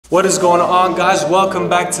What is going on, guys? Welcome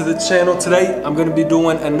back to the channel. Today I'm going to be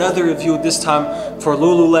doing another review, this time for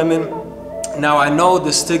Lululemon. Now I know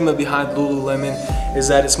the stigma behind Lululemon is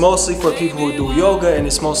that it's mostly for people who do yoga and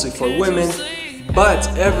it's mostly for women, but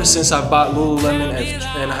ever since I bought Lululemon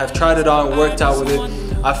and I have tried it on, worked out with it,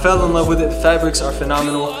 I fell in love with it. The fabrics are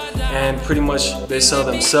phenomenal and pretty much they sell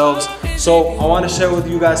themselves. So I want to share with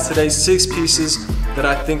you guys today 6 pieces that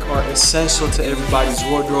I think are essential to everybody's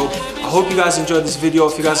wardrobe. I hope you guys enjoyed this video.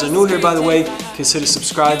 If you guys are new here, by the way, consider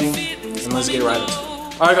subscribing and let's get right into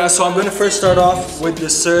it. Alright guys, so I'm going to first start off with the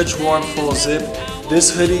Surge Warm Full Zip.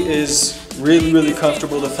 This hoodie is really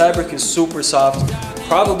comfortable. The fabric is super soft,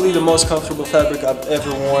 probably the most comfortable fabric I've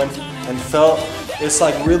ever worn and felt. It's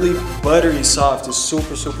like really buttery soft. It's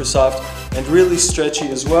super soft and really stretchy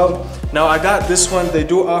as well. Now I got this one. They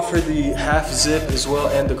do offer the half zip as well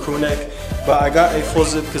and the crew neck, but I got a full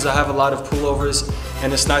zip because I have a lot of pullovers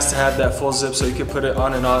and it's nice to have that full zip so you can put it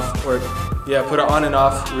on and off, or yeah, put it on and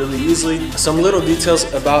off really easily. Some little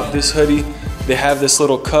details about this hoodie: they have this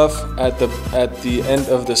little cuff at the end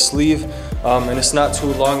of the sleeve, and it's not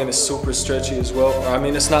too long and it's super stretchy as well. I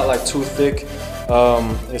mean, it's not like too thick.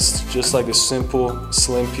 It's just like a simple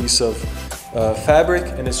slim piece of fabric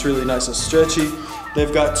and it's really nice and stretchy.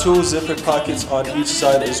 They've got 2 zipper pockets on each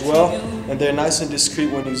side as well, and they're nice and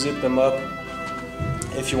discreet when you zip them up,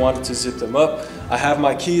 if you wanted to zip them up. I have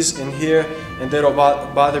my keys in here and they don't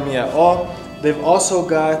bother me at all. They've also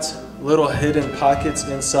got little hidden pockets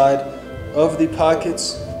inside of the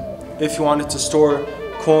pockets if you wanted to store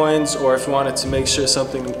coins, or if you wanted to make sure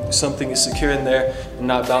something is secure in there and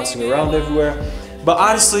not bouncing around everywhere. But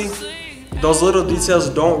honestly, those little details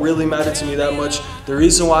don't really matter to me that much. The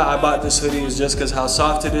reason why I bought this hoodie is just because how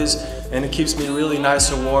soft it is, and it keeps me really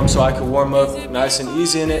nice and warm, so I can warm up nice and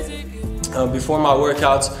easy in it before my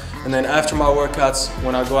workouts, and then after my workouts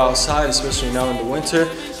when I go outside, especially now in the winter,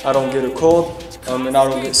 I don't get a cold and I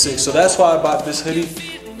don't get sick. So that's why I bought this hoodie.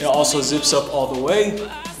 It also zips up all the way,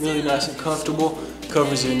 really nice and comfortable,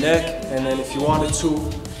 covers your neck, and then if you wanted to,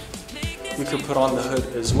 you could put on the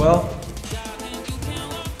hood as well.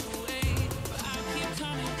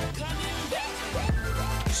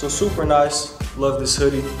 So super nice, love this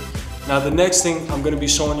hoodie. Now the next thing I'm gonna be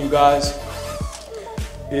showing you guys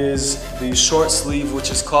is the short sleeve, which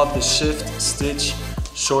is called the Shift Stitch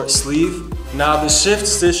Short Sleeve. Now the Shift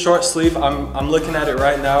Stitch Short Sleeve, I'm looking at it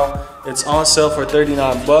right now. It's on sale for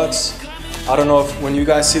 39 bucks. I don't know if, when you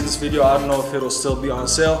guys see this video, I don't know if it'll still be on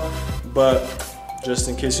sale, but just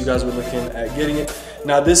in case you guys were looking at getting it.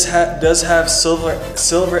 Now this hat does have silver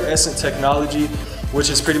essence technology, which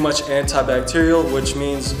is pretty much antibacterial, which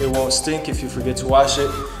means it won't stink if you forget to wash it.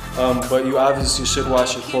 But you obviously should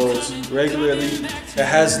wash your clothes regularly. It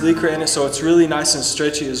has lycra in it, so it's really nice and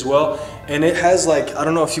stretchy as well. And it has, like, I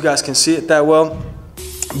don't know if you guys can see it that well,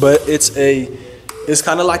 but it's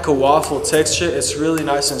kind of like a waffle texture. It's really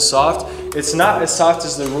nice and soft. It's not as soft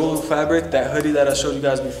as the Lulu fabric, that hoodie that I showed you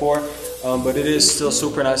guys before, but it is still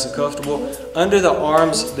super nice and comfortable. Under the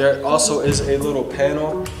arms, there also is a little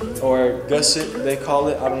panel, or gusset they call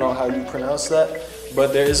it. I don't know how you pronounce that,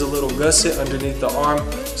 but there is a little gusset underneath the arm,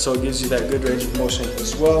 so it gives you that good range of motion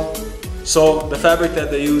as well. So the fabric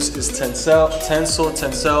that they use is tencel,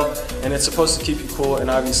 and it's supposed to keep you cool, and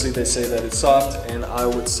obviously they say that it's soft, and I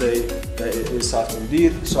would say that it is soft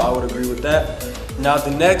indeed, so I would agree with that. Now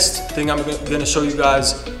the next thing I'm gonna show you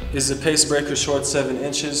guys is the Pace Breaker Short 7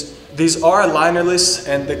 inches. These are linerless,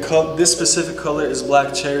 and this specific color is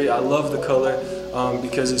black cherry. I love the color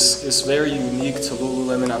because it's very unique to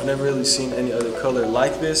Lululemon. I've never really seen any other color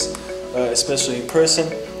like this, especially in person.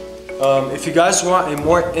 If you guys want a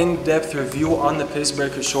more in-depth review on the Pace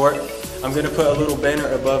Breaker Short, I'm going to put a little banner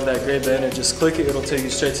above that gray banner. Just click it, it'll take you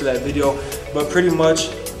straight to that video. But pretty much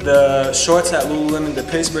the shorts at Lululemon, the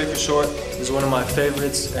Pace Breaker Short is one of my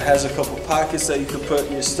favorites. It has a couple pockets that you can put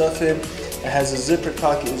your stuff in. It has a zipper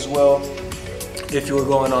pocket as well. If you were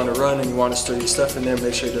going on a run and you want to store your stuff in there,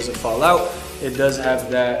 make sure it doesn't fall out. It does have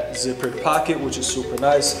that zippered pocket, which is super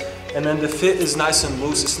nice. And then the fit is nice and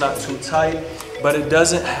loose. It's not too tight, but it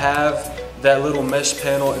doesn't have that little mesh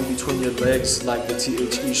panel in between your legs like the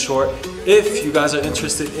t.h.e. short. If you guys are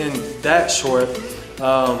interested in that short,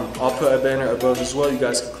 I'll put a banner above as well. You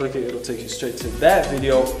guys can click it. It'll take you straight to that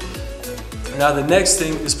video. Now the next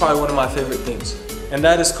thing is probably one of my favorite things, and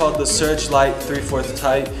that is called the Surge Light 3/4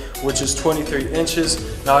 tight, which is 23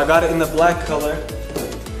 inches. Now I got it in the black color,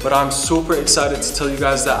 but I'm super excited to tell you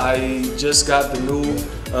guys that I just got the new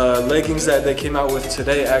leggings that they came out with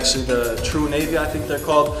today. Actually, the True Navy, I think they're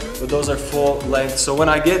called, but those are full length. So when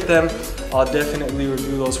I get them, I'll definitely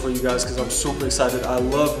review those for you guys because I'm super excited. I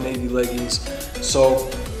love navy leggings. So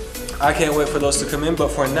I can't wait for those to come in, but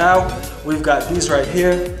for now, we've got these right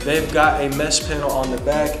here. They've got a mesh panel on the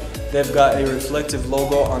back. They've got a reflective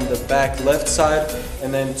logo on the back left side,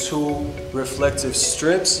 and then 2 reflective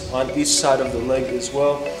strips on each side of the leg as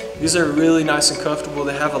well. These are really nice and comfortable.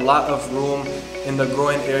 They have a lot of room in the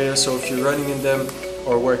groin area, so if you're running in them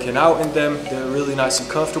or working out in them, they're really nice and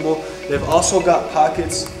comfortable. They've also got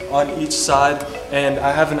pockets on each side, and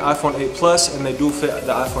I have an iPhone 8 Plus, and they do fit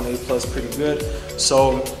the iPhone 8 Plus pretty good,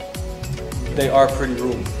 so they are pretty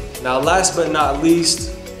roomy. Now last but not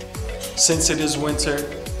least, since it is winter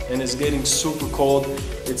and it's getting super cold,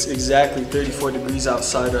 it's exactly 34 degrees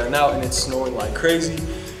outside right now and it's snowing like crazy.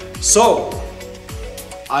 So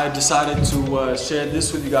I decided to share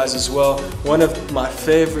this with you guys as well. One of my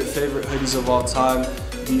favorite hoodies of all time,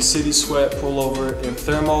 the City Sweat Pullover in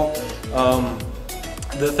Thermo.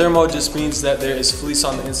 The thermo just means that there is fleece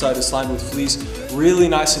on the inside. It's lined with fleece. Really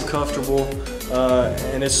nice and comfortable,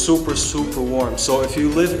 and it's super warm. So if you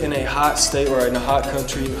live in a hot state or in a hot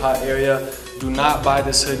country, hot area, do not buy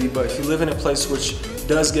this hoodie. But if you live in a place which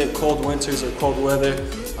does get cold winters or cold weather,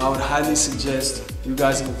 I would highly suggest you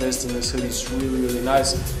guys invest in this hoodie. It's really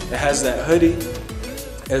nice. It has that hoodie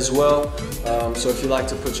as well. So if you like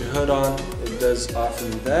to put your hood on, it does offer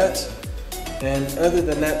you that. And other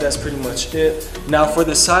than that, that's pretty much it. Now for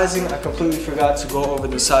the sizing, I completely forgot to go over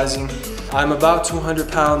the sizing. I'm about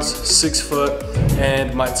 200 pounds, 6 foot,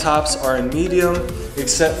 and my tops are in medium,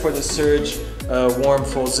 except for the Surge warm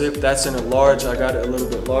full zip. That's in a large. I got it a little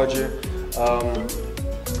bit larger.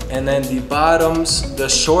 And then the bottoms, the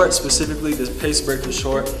short, specifically the Pace Breaker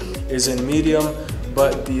short, is in medium,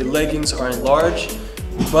 but the leggings are in large.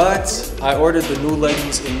 But I ordered the new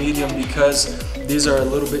leggings in medium because these are a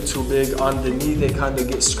little bit too big. On the knee, they kind of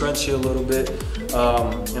get scrunchy a little bit,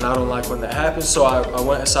 and I don't like when that happens, so I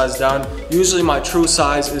went a size down. Usually my true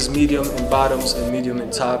size is medium in bottoms and medium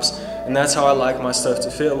in tops, and that's how I like my stuff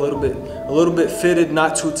to fit, a little bit fitted,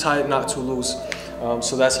 not too tight, not too loose.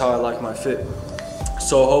 So that's how I like my fit.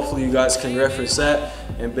 So hopefully you guys can reference that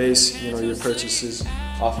and base your purchases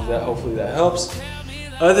off of that. Hopefully that helps.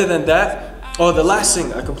 Other than that, oh, the last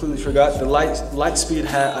thing I completely forgot, the lightspeed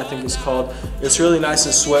hat, I think it's called. It's really nice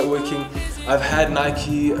and sweat wicking. I've had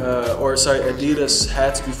Nike Adidas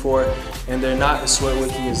hats before, and they're not as sweat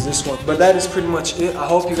wicking as this one. But that is pretty much it. I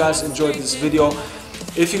hope you guys enjoyed this video.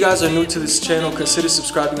 If you guys are new to this channel, consider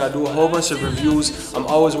subscribing. I do a whole bunch of reviews. I'm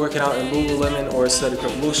always working out in Lululemon or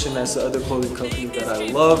Attribution. That's the other clothing company that I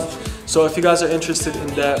love. So if you guys are interested in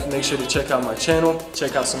that, make sure to check out my channel.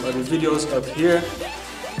 Check out some other videos up here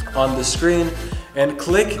on the screen, and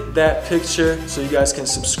click that picture so you guys can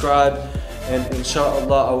subscribe. And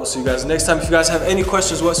inshallah, I will see you guys next time. If you guys have any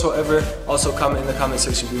questions whatsoever, also comment in the comment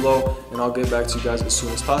section below, and I'll get back to you guys as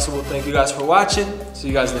soon as possible. Thank you guys for watching. See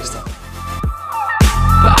you guys next time.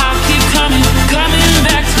 But I keep coming.